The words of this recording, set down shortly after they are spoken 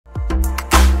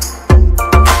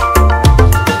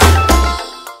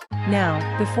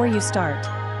Now, before you start,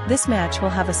 this match will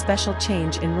have a special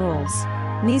change in rules.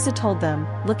 Nisa told them,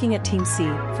 looking at Team C,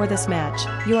 for this match,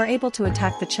 you are able to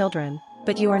attack the children,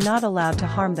 but you are not allowed to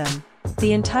harm them.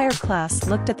 The entire class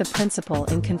looked at the principal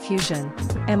in confusion.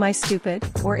 Am I stupid,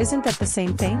 or isn't that the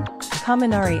same thing?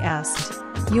 Kaminari asked.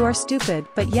 You are stupid,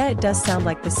 but yeah, it does sound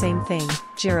like the same thing,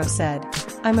 Jiro said.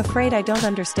 I'm afraid I don't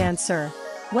understand, sir.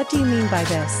 What do you mean by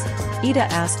this? Ida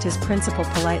asked his principal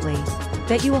politely.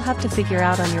 That you will have to figure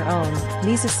out on your own,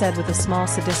 Nisa said with a small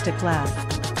sadistic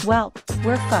laugh. Well,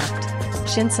 we're fucked,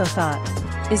 Shinso thought.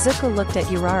 Izuku looked at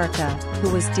Uraraka, who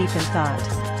was deep in thought.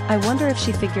 I wonder if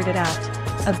she figured it out.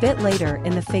 A bit later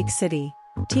in the fake city,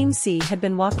 Team C had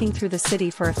been walking through the city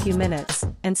for a few minutes,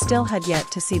 and still had yet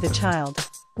to see the child.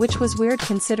 Which was weird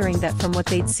considering that from what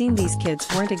they'd seen these kids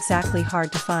weren't exactly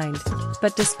hard to find.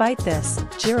 But despite this,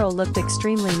 Jiro looked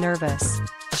extremely nervous.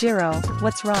 Jiro,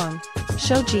 what's wrong?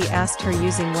 Shoji asked her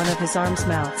using one of his arm's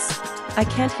mouths. I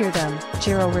can't hear them,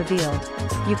 Jiro revealed.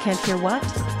 You can't hear what?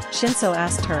 Shinso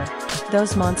asked her.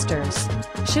 Those monsters.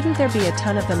 Shouldn't there be a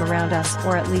ton of them around us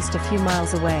or at least a few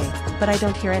miles away, but I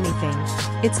don't hear anything.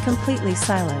 It's completely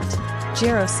silent.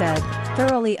 Jiro said,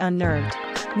 thoroughly unnerved.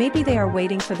 Maybe they are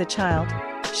waiting for the child?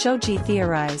 Shoji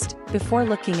theorized, before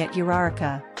looking at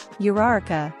Uraraka.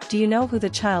 Uraraka, do you know who the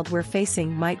child we're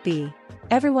facing might be?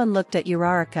 Everyone looked at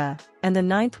Uraraka, and the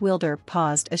ninth wielder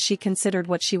paused as she considered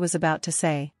what she was about to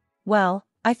say. Well,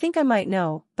 I think I might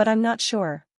know, but I'm not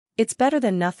sure. It's better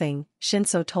than nothing,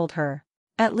 Shinso told her.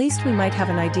 At least we might have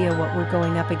an idea what we're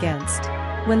going up against.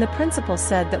 When the principal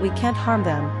said that we can't harm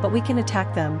them but we can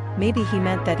attack them, maybe he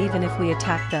meant that even if we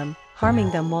attack them,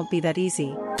 harming them won't be that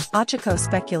easy. Achiko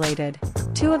speculated.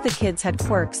 Two of the kids had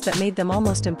quirks that made them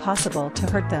almost impossible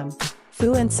to hurt them.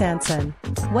 Fu and Sansan.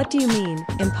 What do you mean,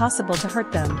 impossible to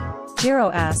hurt them?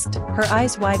 Jiro asked, her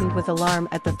eyes widened with alarm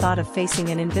at the thought of facing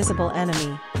an invisible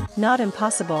enemy. Not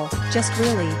impossible, just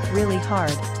really, really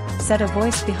hard, said a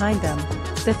voice behind them.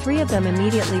 The three of them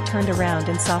immediately turned around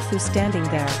and saw Fu standing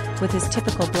there, with his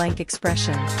typical blank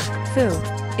expression. Fu,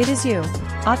 it is you,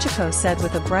 Achiko said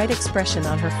with a bright expression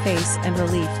on her face and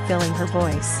relief filling her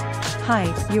voice. Hi,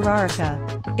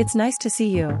 Uraraka. It's nice to see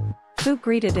you. Fu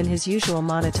greeted in his usual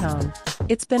monotone.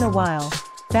 It's been a while.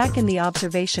 Back in the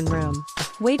observation room.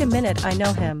 Wait a minute, I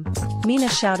know him. Mina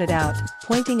shouted out,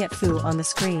 pointing at Fu on the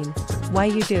screen. Why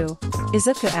you do?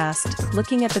 Izuku asked,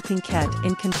 looking at the pinkette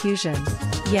in confusion.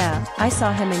 Yeah, I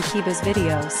saw him in Kiba's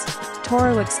videos.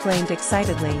 Toru exclaimed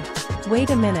excitedly. Wait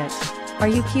a minute. Are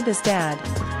you Kiba's dad?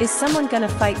 Is someone gonna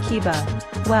fight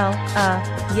Kiba? Well,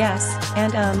 yes,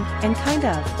 and kind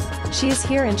of. She is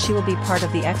here and she will be part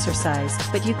of the exercise,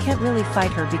 but you can't really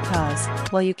fight her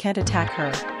because, well, you can't attack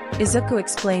her. Izuku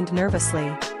explained nervously.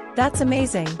 That's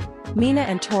amazing. Mina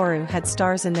and Toru had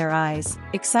stars in their eyes,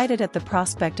 excited at the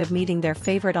prospect of meeting their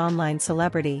favorite online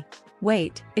celebrity.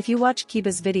 Wait, if you watch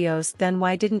Kiba's videos then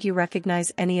why didn't you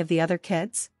recognize any of the other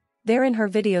kids? They're in her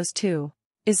videos too.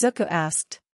 Izuku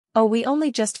asked. Oh, we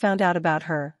only just found out about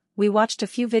her. We watched a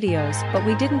few videos but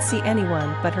we didn't see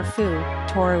anyone but her. Fu,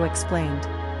 Toru explained.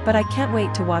 But I can't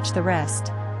wait to watch the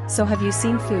rest. So have you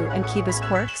seen Fu and Kiba's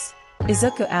quirks?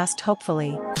 Izuku asked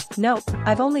hopefully. Nope,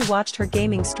 I've only watched her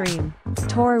gaming stream.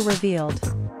 Toru revealed.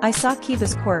 I saw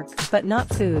Kiba's quirk, but not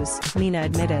Fu's, Mina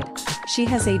admitted. She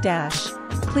has a dash.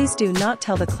 Please do not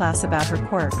tell the class about her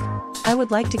quirk. I would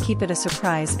like to keep it a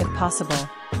surprise if possible.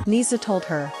 Nisa told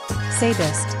her.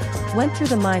 Sadist. Went through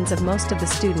the minds of most of the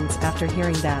students after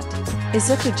hearing that.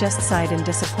 Izuku just sighed in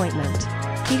disappointment.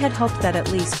 He had hoped that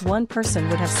at least one person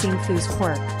would have seen Fu's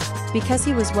quirk. Because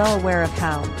he was well aware of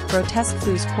how grotesque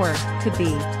Fu's quirk could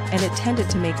be, and it tended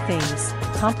to make things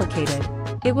complicated.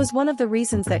 It was one of the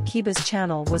reasons that Kiba's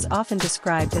channel was often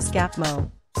described as Gapmo.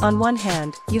 On one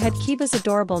hand, you had Kiba's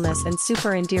adorableness and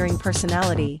super endearing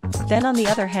personality, then on the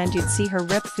other hand you'd see her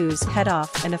rip Fu's head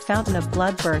off and a fountain of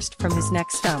blood burst from his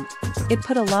neck stump. It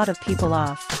put a lot of people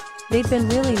off. They've been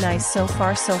really nice so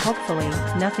far, so hopefully,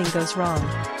 nothing goes wrong.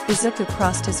 Izuku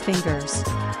crossed his fingers.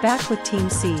 Back with Team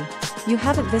C. You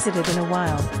haven't visited in a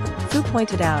while. Fu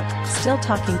pointed out, still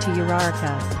talking to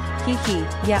Uraraka. Hee,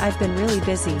 yeah, I've been really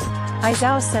busy.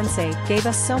 Aizawa-sensei gave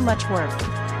us so much work.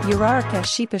 Uraraka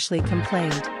sheepishly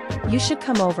complained. You should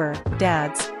come over,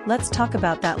 dads, let's talk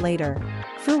about that later.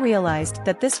 Fu realized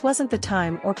that this wasn't the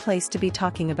time or place to be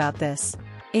talking about this.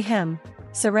 Ahem.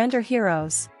 Surrender,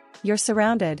 heroes. You're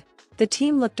surrounded. The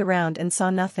team looked around and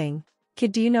saw nothing.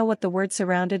 Kid, do you know what the word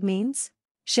surrounded means?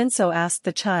 Shinso asked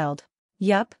the child.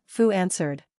 Yup, Fu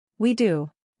answered. We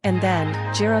do. And then,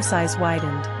 Jiro's eyes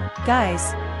widened.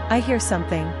 Guys, I hear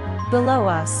something. Below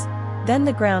us. Then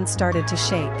the ground started to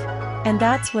shake. And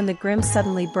that's when the Grimm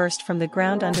suddenly burst from the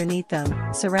ground underneath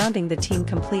them, surrounding the team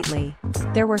completely.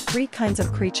 There were 3 kinds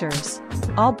of creatures,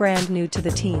 all brand new to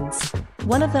the teens.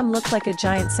 One of them looked like a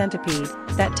giant centipede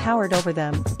that towered over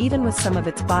them, even with some of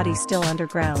its body still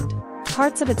underground.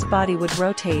 Parts of its body would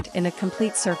rotate in a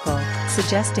complete circle,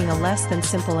 suggesting a less than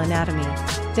simple anatomy.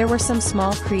 There were some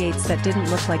small creates that didn't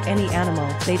look like any animal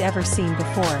they'd ever seen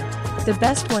before. The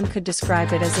best one could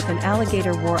describe it as if an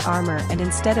alligator wore armor and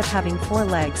instead of having 4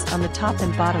 legs on the top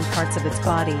and bottom parts of its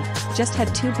body, just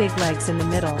had 2 big legs in the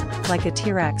middle, like a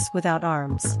T-Rex without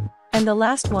arms. And the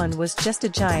last one was just a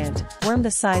giant worm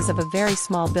the size of a very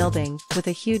small building, with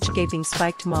a huge gaping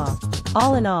spiked maw.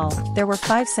 All in all, there were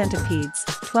 5 centipedes,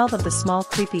 12 of the small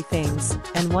creepy things,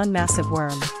 and 1 massive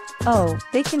worm. Oh,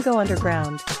 they can go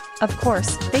underground. Of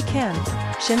course, they can.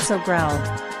 Shinso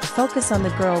growled. Focus on the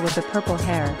girl with the purple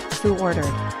hair, Fu ordered.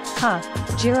 Huh,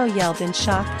 Jiro yelled in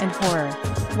shock and horror.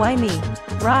 Why me?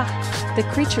 Rah! The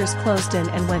creatures closed in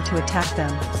and went to attack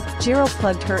them. Jiro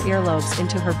plugged her earlobes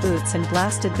into her boots and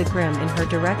blasted the Grimm in her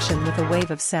direction with a wave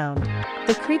of sound.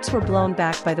 The creeps were blown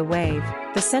back by the wave.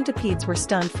 The centipedes were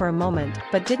stunned for a moment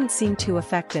but didn't seem too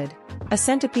affected. A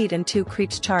centipede and 2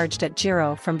 creeps charged at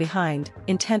Jiro from behind,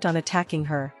 intent on attacking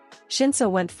her.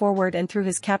 Shinso went forward and threw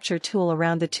his capture tool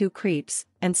around the 2 creeps,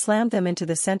 and slammed them into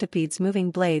the centipede's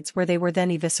moving blades where they were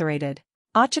then eviscerated.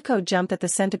 Ochako jumped at the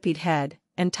centipede head,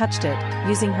 and touched it,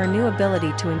 using her new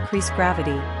ability to increase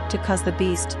gravity, to cause the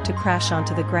beast to crash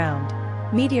onto the ground.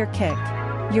 Meteor kick.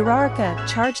 Uraraka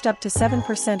charged up to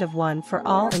 7% of 1 for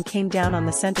all and came down on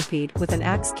the centipede with an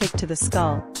axe kick to the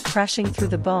skull, crashing through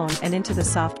the bone and into the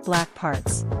soft black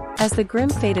parts. As the Grimm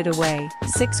faded away,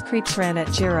 6 creeps ran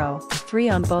at Jiro, 3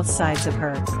 on both sides of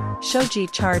her. Shoji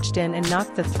charged in and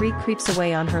knocked the 3 creeps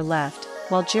away on her left,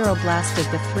 while Jiro blasted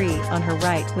the 3 on her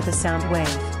right with a sound wave.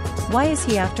 Why is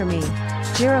he after me?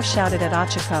 Jiro shouted at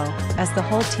Ochako, as the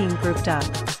whole team grouped up.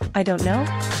 I don't know?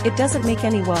 It doesn't make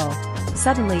any woe.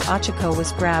 Suddenly Ochako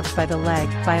was grabbed by the leg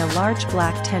by a large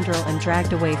black tendril and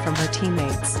dragged away from her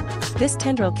teammates. This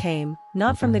tendril came,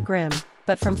 not from the Grimm,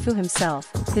 but from Fu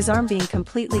himself, his arm being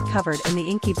completely covered in the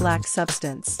inky black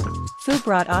substance. Fu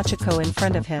brought Ochako in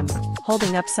front of him,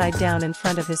 holding upside down in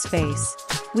front of his face.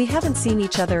 We haven't seen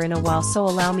each other in a while, so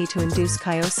allow me to induce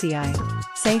Kyosei.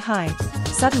 Say hi.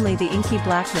 Suddenly the inky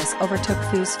blackness overtook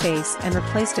Fu's face and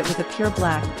replaced it with a pure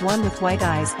black one with white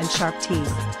eyes and sharp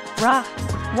teeth. Rah!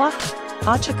 Wah!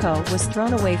 Ochako was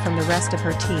thrown away from the rest of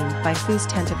her team by Fu's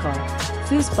tentacle.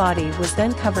 Fu's body was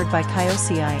then covered by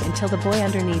Kyosei until the boy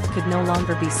underneath could no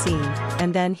longer be seen,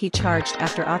 and then he charged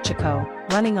after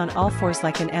Ochako, running on all 4s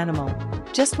like an animal.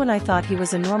 Just when I thought he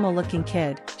was a normal-looking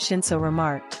kid, Shinso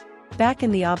remarked. Back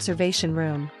in the observation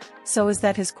room. So is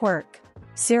that his quirk?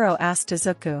 Shiro asked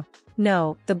Izuku.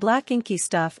 No, the black inky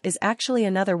stuff is actually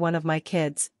another one of my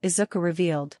kids, Izuku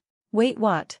revealed. Wait,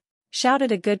 what?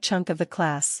 Shouted a good chunk of the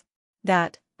class.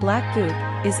 That, black goop,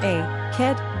 is a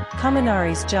kid?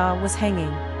 Kaminari's jaw was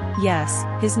hanging. Yes,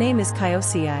 his name is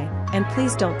Kyosei, and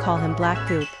please don't call him black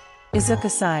goop. Izuku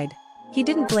sighed. He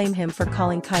didn't blame him for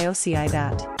calling Kyosei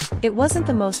that. It wasn't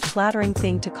the most flattering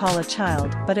thing to call a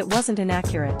child, but it wasn't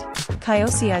inaccurate.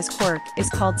 Kyosei's quirk is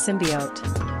called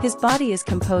symbiote. His body is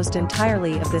composed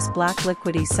entirely of this black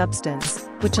liquidy substance,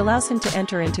 which allows him to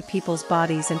enter into people's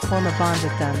bodies and form a bond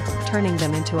with them, turning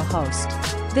them into a host.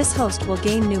 This host will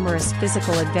gain numerous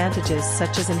physical advantages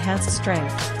such as enhanced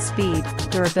strength, speed,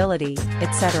 durability,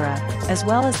 etc., as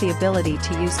well as the ability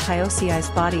to use Kyosei's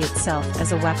body itself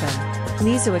as a weapon.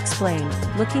 Nizu explained,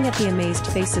 looking at the amazed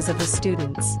faces of his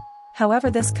students.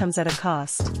 However, this comes at a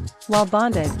cost. While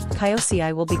bonded,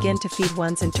 Kyosei will begin to feed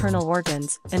one's internal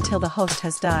organs until the host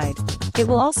has died. It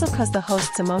will also cause the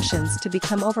host's emotions to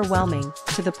become overwhelming,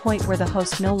 to the point where the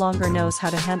host no longer knows how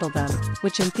to handle them,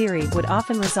 which in theory would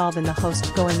often result in the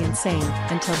host going insane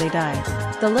until they die.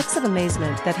 The looks of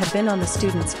amazement that had been on the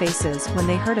students' faces when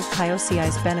they heard of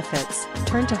Kyosei's benefits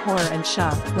turned to horror and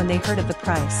shock when they heard of the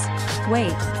price.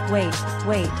 Wait.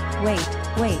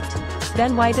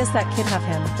 Then why does that kid have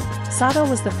him? Sato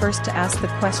was the first to ask the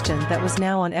question that was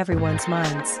now on everyone's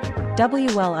minds.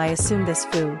 Well, I assume this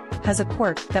Fu has a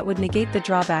quirk that would negate the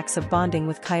drawbacks of bonding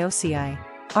with Kyosei.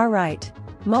 Alright.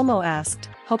 Momo asked,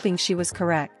 hoping she was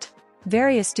correct.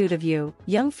 Very astute of you.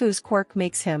 Young Fu's quirk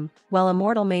makes him, well,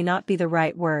 immortal may not be the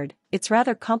right word, it's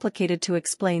rather complicated to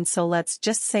explain, so let's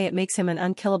just say it makes him an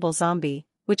unkillable zombie,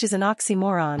 which is an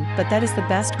oxymoron, but that is the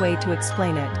best way to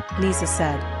explain it, Nizu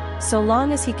said. So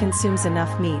long as he consumes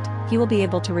enough meat, he will be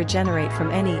able to regenerate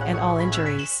from any and all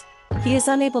injuries. He is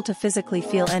unable to physically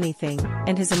feel anything,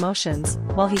 and his emotions,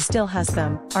 while he still has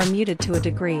them, are muted to a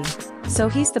degree. So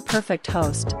he's the perfect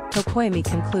host, Tokoyami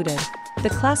concluded. The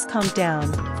class calmed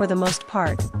down. For the most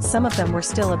part, some of them were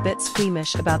still a bit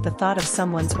squeamish about the thought of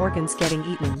someone's organs getting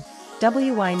eaten.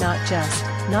 Why not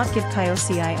give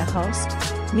Kaiosei a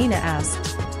host? Mina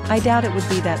asked. I doubt it would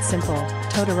be that simple,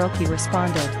 Todoroki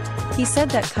responded. He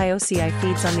said that Kaiosei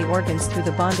feeds on the organs through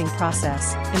the bonding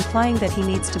process, implying that he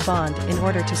needs to bond in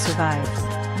order to survive.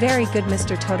 Very good,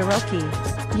 Mr.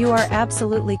 Todoroki. You are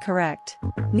absolutely correct.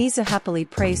 Niza happily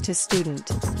praised his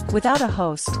student. Without a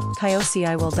host,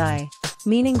 Kaiosei will die.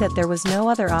 Meaning that there was no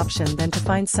other option than to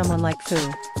find someone like Fu.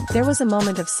 There was a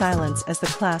moment of silence as the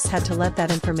class had to let that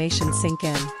information sink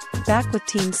in. Back with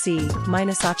Team C,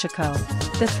 minus Ochako.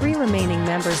 The 3 remaining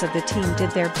members of the team did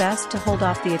their best to hold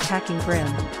off the attacking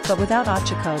Grim, but without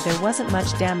Ochako there wasn't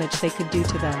much damage they could do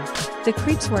to them. The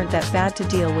creeps weren't that bad to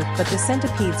deal with, but the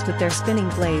centipedes with their spinning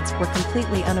blades were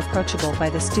completely unapproachable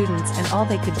by the students, and all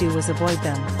they could do was avoid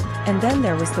them. And then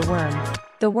there was the worm.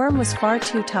 The worm was far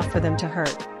too tough for them to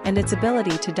hurt, and its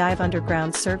ability to dive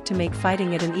underground served to make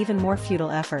fighting it an even more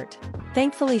futile effort.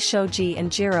 Thankfully Shoji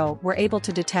and Jiro were able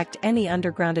to detect any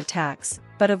underground attacks,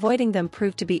 but avoiding them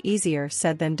proved to be easier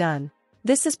said than done.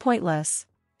 This is pointless,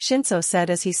 Shinso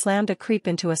said as he slammed a creep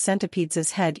into a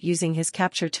centipede's head using his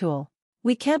capture tool.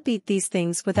 We can't beat these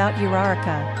things without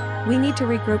Uraraka. We need to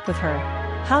regroup with her.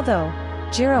 How though?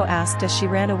 Jiro asked as she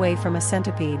ran away from a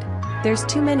centipede. There's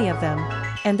too many of them.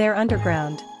 And they're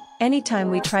underground.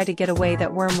 Anytime we try to get away,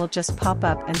 that worm will just pop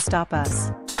up and stop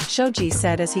us. Shoji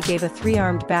said as he gave a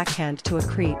 3-armed backhand to a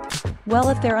creep. Well,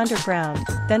 if they're underground,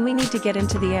 then we need to get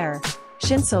into the air.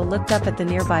 Shinso looked up at the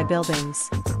nearby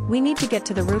buildings. We need to get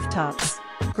to the rooftops.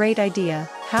 Great idea.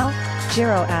 How?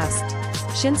 Jiro asked.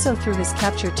 Shinso threw his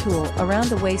capture tool around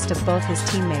the waist of both his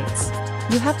teammates.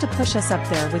 You have to push us up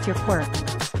there with your quirk.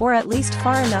 Or at least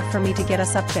far enough for me to get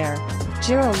us up there.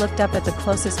 Jiro looked up at the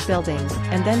closest building,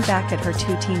 and then back at her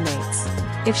 2 teammates.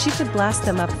 If she could blast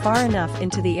them up far enough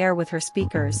into the air with her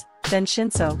speakers, then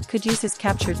Shinso could use his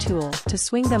capture tool to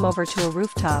swing them over to a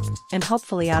rooftop, and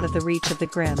hopefully out of the reach of the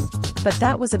Grim. But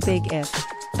that was a big if.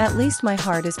 At least my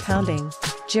heart is pounding,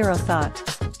 Jiro thought.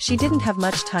 She didn't have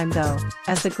much time though,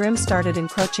 as the Grim started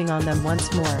encroaching on them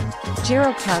once more.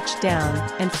 Jiro couched down,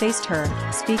 and faced her,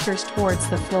 speakers towards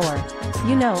the floor.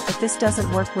 You know, if this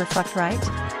doesn't work we're fucked, right?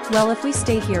 Well, if we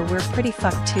stay here we're pretty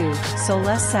fucked too, so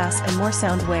less sass and more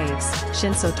sound waves,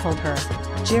 Shinso told her.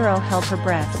 Jiro held her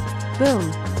breath.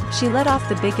 Boom! She let off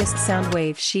the biggest sound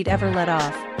wave she'd ever let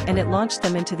off, and it launched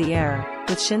them into the air,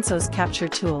 with Shinso's capture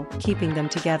tool keeping them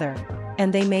together.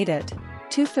 And they made it.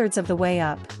 2/3 of the way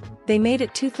up. They made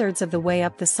it 2/3 of the way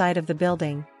up the side of the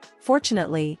building.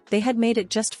 Fortunately, they had made it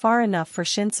just far enough for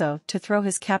Shinso to throw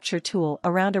his capture tool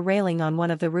around a railing on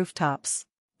one of the rooftops.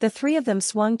 The 3 of them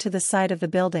swung to the side of the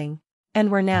building,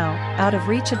 and were now out of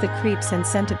reach of the creeps and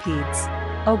centipedes.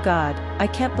 Oh god, I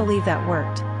can't believe that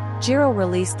worked. Jiro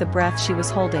released the breath she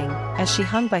was holding, as she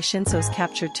hung by Shinso's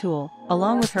capture tool,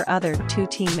 along with her other 2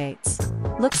 teammates.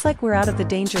 Looks like we're out of the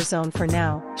danger zone for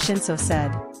now, Shinso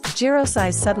said. Jiro's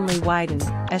eyes suddenly widened,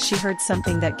 as she heard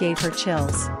something that gave her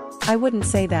chills. I wouldn't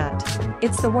say that.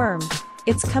 It's the worm.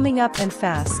 It's coming up and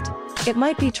fast. It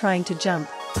might be trying to jump.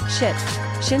 Shit.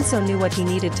 Shinso knew what he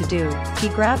needed to do. He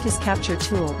grabbed his capture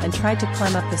tool and tried to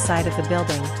climb up the side of the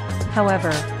building.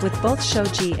 However, with both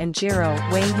Shoji and Jiro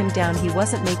weighing him down, he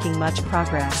wasn't making much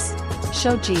progress.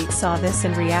 Shoji saw this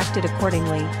and reacted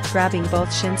accordingly, grabbing both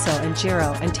Shinso and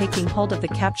Jiro and taking hold of the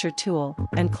capture tool,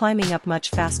 and climbing up much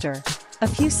faster. A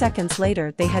few seconds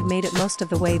later they had made it most of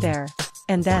the way there.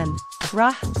 And then,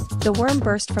 rah! The worm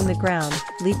burst from the ground,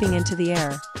 leaping into the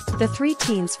air. The 3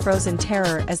 teens froze in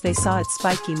terror as they saw its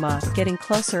spiky maw getting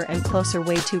closer and closer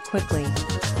way too quickly.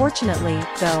 Fortunately,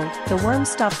 though, the worm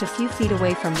stopped a few feet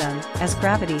away from them, as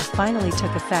gravity finally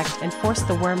took effect and forced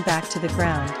the worm back to the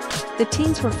ground. The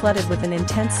teens were flooded with an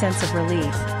intense sense of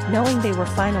relief, knowing they were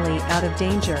finally out of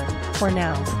danger, for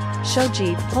now.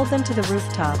 Shoji pulled them to the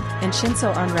rooftop, and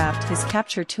Shinso unwrapped his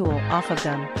capture tool off of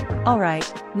them.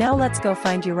 Alright, now let's go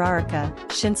find Uraraka,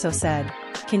 Shinso said.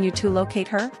 Can you 2 locate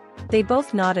her? They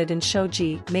both nodded and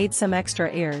Shoji made some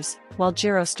extra ears, while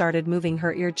Jiro started moving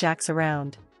her ear jacks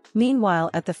around. Meanwhile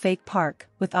at the fake park,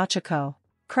 with Ochako.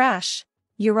 Crash!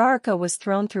 Uraraka was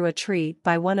thrown through a tree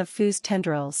by one of Fu's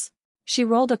tendrils. She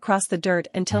rolled across the dirt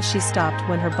until she stopped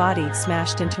when her body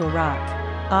smashed into a rock.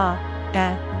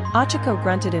 Ochako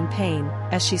grunted in pain,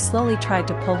 as she slowly tried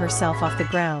to pull herself off the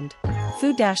ground.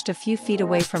 Fu dashed a few feet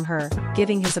away from her,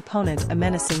 giving his opponent a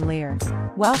menacing leer.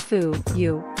 Wow Fu,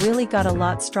 you really got a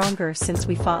lot stronger since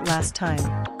we fought last time.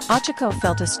 Ochako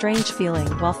felt a strange feeling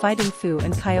while fighting Fu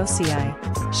and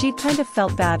Kaiosei. She'd kind of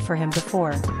felt bad for him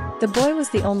before. The boy was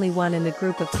the only one in the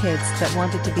group of kids that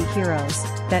wanted to be heroes,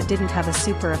 that didn't have a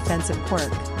super offensive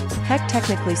quirk. Heck,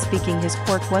 technically speaking, his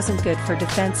quirk wasn't good for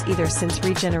defense either, since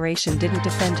regeneration didn't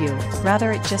defend you,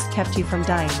 rather it just kept you from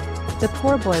dying. The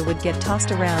poor boy would get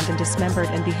tossed around and dismembered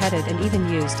and beheaded and even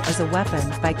used as a weapon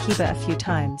by Kiba a few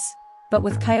times. But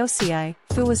with Kaiosei,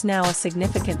 Fu was now a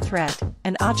significant threat,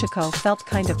 and Ochako felt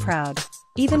kinda proud.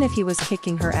 Even if he was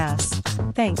kicking her ass.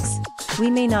 Thanks. We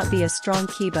may not be as strong,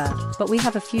 Kiba, but we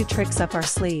have a few tricks up our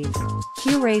sleeve.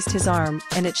 Q raised his arm,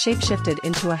 and it shapeshifted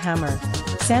into a hammer.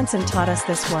 Sanson taught us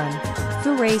this one.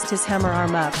 Fu raised his hammer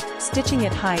arm up, stitching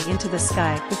it high into the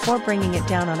sky before bringing it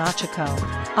down on Ochako.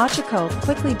 Ochako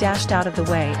quickly dashed out of the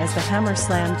way as the hammer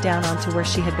slammed down onto where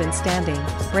she had been standing,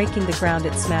 breaking the ground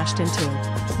it smashed into.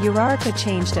 Uraraka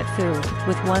changed at Fu,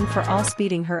 with one for all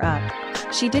speeding her up.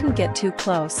 She didn't get too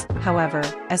close, however,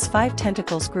 as 5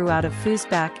 tentacles grew out of Fu's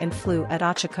back and flew at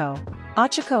Ochako.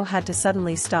 Ochako had to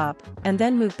suddenly stop, and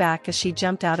then move back as she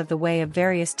jumped out of the way of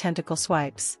various tentacle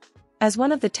swipes. As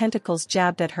one of the tentacles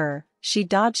jabbed at her, she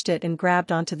dodged it and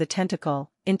grabbed onto the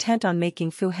tentacle, intent on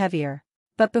making Fu heavier.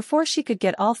 But before she could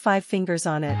get all 5 fingers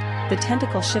on it, the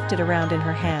tentacle shifted around in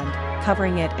her hand,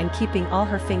 covering it and keeping all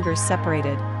her fingers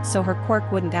separated, so her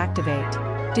quirk wouldn't activate.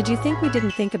 Did you think we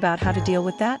didn't think about how to deal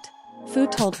with that? Fu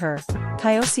told her.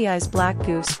 Kaiosei's black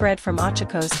goo spread from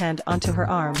Ochako's hand onto her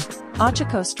arm.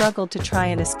 Ochako struggled to try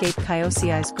and escape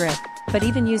Kaiosei's grip, but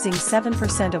even using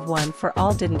 7% of one for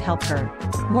all didn't help her.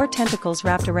 More tentacles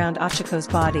wrapped around Ochako's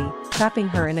body, trapping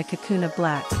her in a cocoon of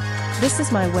black. This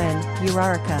is my win,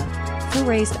 Uraraka. Fu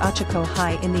raised Ochako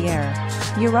high in the air.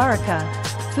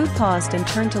 Uraraka! Fu paused and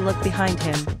turned to look behind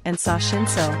him, and saw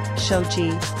Shinso,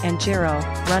 Shoji, and Jiro,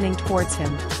 running towards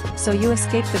him. So you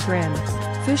escaped the grim.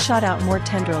 Fu shot out more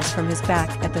tendrils from his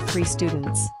back at the 3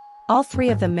 students. All 3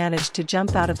 of them managed to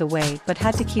jump out of the way but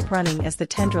had to keep running as the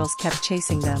tendrils kept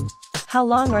chasing them. How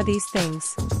long are these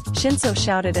things? Shinso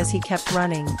shouted as he kept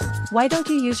running. Why don't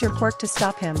you use your quirk to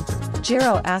stop him?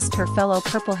 Jiro asked her fellow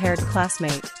purple-haired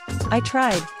classmate. I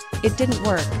tried. It didn't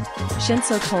work.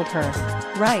 Shinso told her.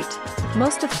 Right.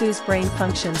 Most of Fu's brain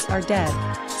functions are dead,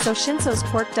 so Shinso's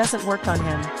quirk doesn't work on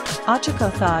him.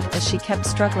 Ochako thought as she kept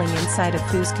struggling inside of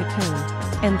Fu's cocoon.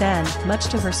 And then, much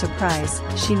to her surprise,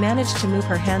 she managed to move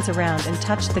her hands around and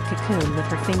touched the cocoon with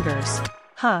her fingers.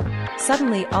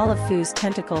 Suddenly all of Fu's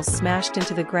tentacles smashed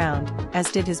into the ground,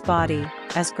 as did his body,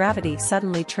 as gravity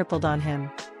suddenly tripled on him.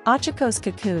 Ochako's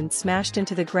cocoon smashed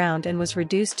into the ground and was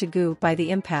reduced to goo by the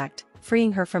impact,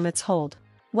 freeing her from its hold.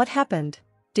 What happened?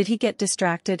 Did he get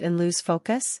distracted and lose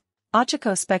focus?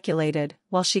 Ochako speculated,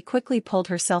 while she quickly pulled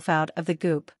herself out of the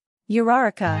goop.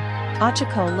 Uraraka!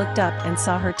 Ochako looked up and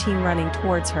saw her team running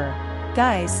towards her.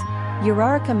 Guys!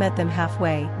 Uraraka met them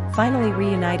halfway, finally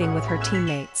reuniting with her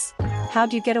teammates.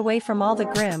 How'd you get away from all the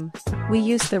Grim? We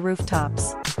used the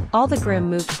rooftops. All the Grim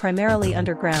moved primarily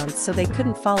underground so they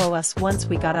couldn't follow us once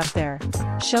we got up there.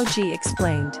 Shoji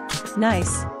explained.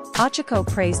 Nice. Ochako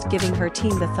praised, giving her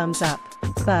team the thumbs up.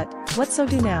 But, what's so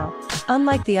do now?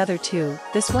 Unlike the other 2,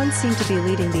 this one seemed to be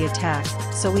leading the attack,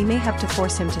 so we may have to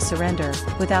force him to surrender,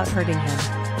 without hurting him.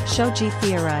 Shoji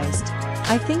theorized.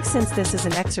 I think since this is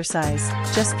an exercise,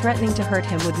 just threatening to hurt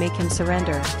him would make him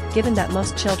surrender, given that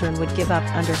most children would give up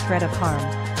under threat of harm.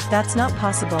 That's not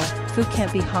possible. Fu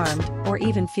can't be harmed, or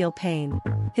even feel pain.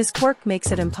 His quirk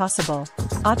makes it impossible.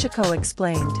 Ochako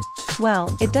explained.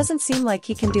 Well, it doesn't seem like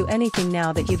he can do anything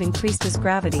now that you've increased his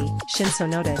gravity, Shinso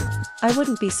noted. I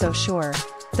wouldn't be so sure.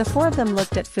 The 4 of them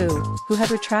looked at Fu, who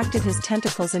had retracted his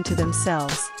tentacles into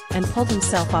themselves, and pulled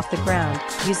himself off the ground,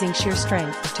 using sheer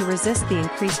strength to resist the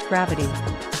increased gravity.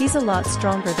 He's a lot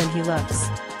stronger than he looks.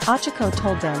 Ochako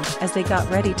told them as they got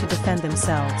ready to defend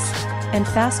themselves. And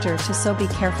faster to, so be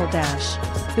careful dash.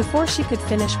 Before she could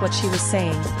finish what she was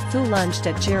saying, Fu lunged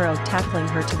at Jiro, tackling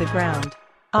her to the ground.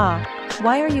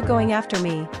 Why are you going after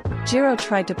me? Jiro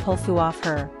tried to pull Fu off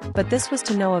her, but this was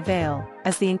to no avail,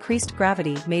 as the increased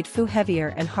gravity made Fu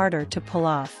heavier and harder to pull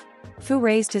off. Fu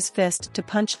raised his fist to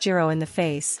punch Jiro in the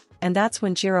face, and that's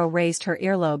when Jiro raised her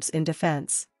earlobes in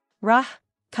defense. Rah!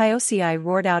 Kaiosei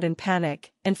roared out in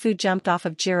panic, and Fu jumped off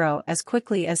of Jiro as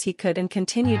quickly as he could and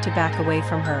continued to back away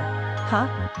from her.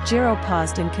 Jiro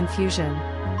paused in confusion.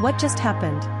 What just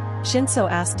happened? Shinso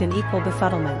asked in equal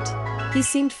befuddlement. He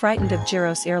seemed frightened of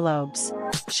Jiro's earlobes.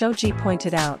 Shoji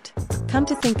pointed out. Come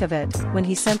to think of it, when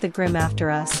he sent the Grim after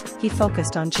us, he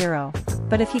focused on Jiro.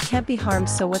 But if he can't be harmed,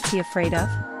 so what's he afraid of?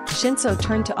 Shinso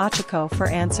turned to Ochako for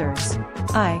answers.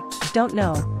 I don't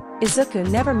know. Izuku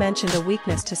never mentioned a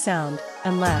weakness to sound,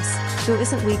 unless Fu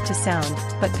isn't weak to sound,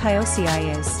 but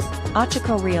Kaiosei is.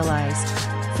 Ochako realized.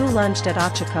 Fu lunged at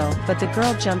Ochako, but the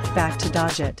girl jumped back to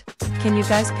dodge it. Can you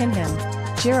guys pin him?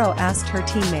 Jiro asked her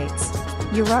teammates.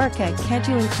 Uraraka, can't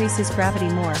you increase his gravity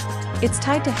more? It's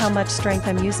tied to how much strength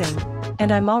I'm using.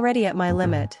 And I'm already at my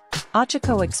limit,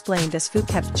 Ochako explained as Fu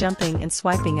kept jumping and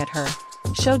swiping at her.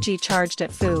 Shoji charged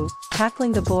at Fu,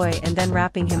 tackling the boy and then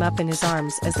wrapping him up in his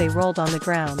arms as they rolled on the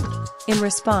ground. In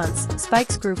response,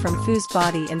 spikes grew from Fu's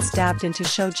body and stabbed into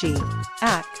Shoji.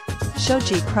 Ack!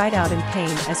 Shoji cried out in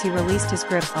pain as he released his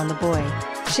grip on the boy.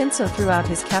 Shinso threw out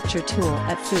his capture tool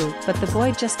at Fu, but the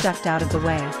boy just ducked out of the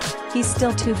way. He's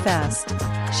still too fast,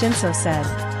 Shinso said.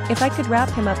 If I could wrap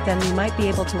him up then we might be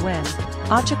able to win.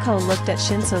 Ochako looked at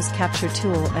Shinso's capture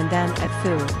tool and then at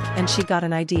Fu, and she got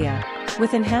an idea.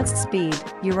 With enhanced speed,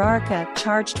 Uraraka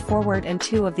charged forward and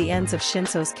two of the ends of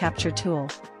Shinso's capture tool.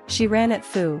 She ran at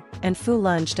Fu, and Fu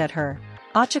lunged at her.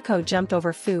 Ochako jumped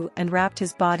over Fu and wrapped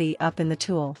his body up in the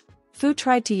tool. Fu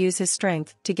tried to use his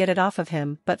strength to get it off of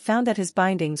him but found that his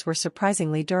bindings were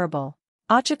surprisingly durable.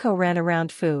 Ochako ran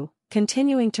around Fu,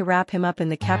 continuing to wrap him up in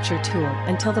the capture tool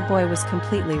until the boy was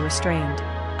completely restrained.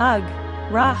 Ugh!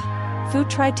 Rah! Fu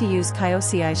tried to use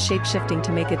Kyosei's shape-shifting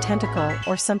to make a tentacle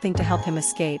or something to help him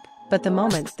escape, but the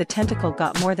moment the tentacle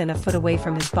got more than a foot away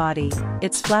from his body,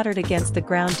 it splattered against the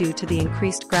ground due to the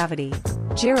increased gravity.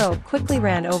 Jiro quickly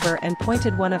ran over and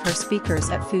pointed one of her speakers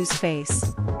at Fu's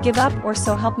face. Give up or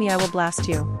so help me I will blast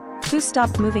you. Fu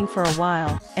stopped moving for a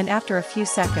while, and after a few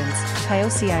seconds,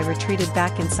 Kyosei retreated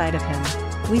back inside of him.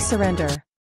 We surrender.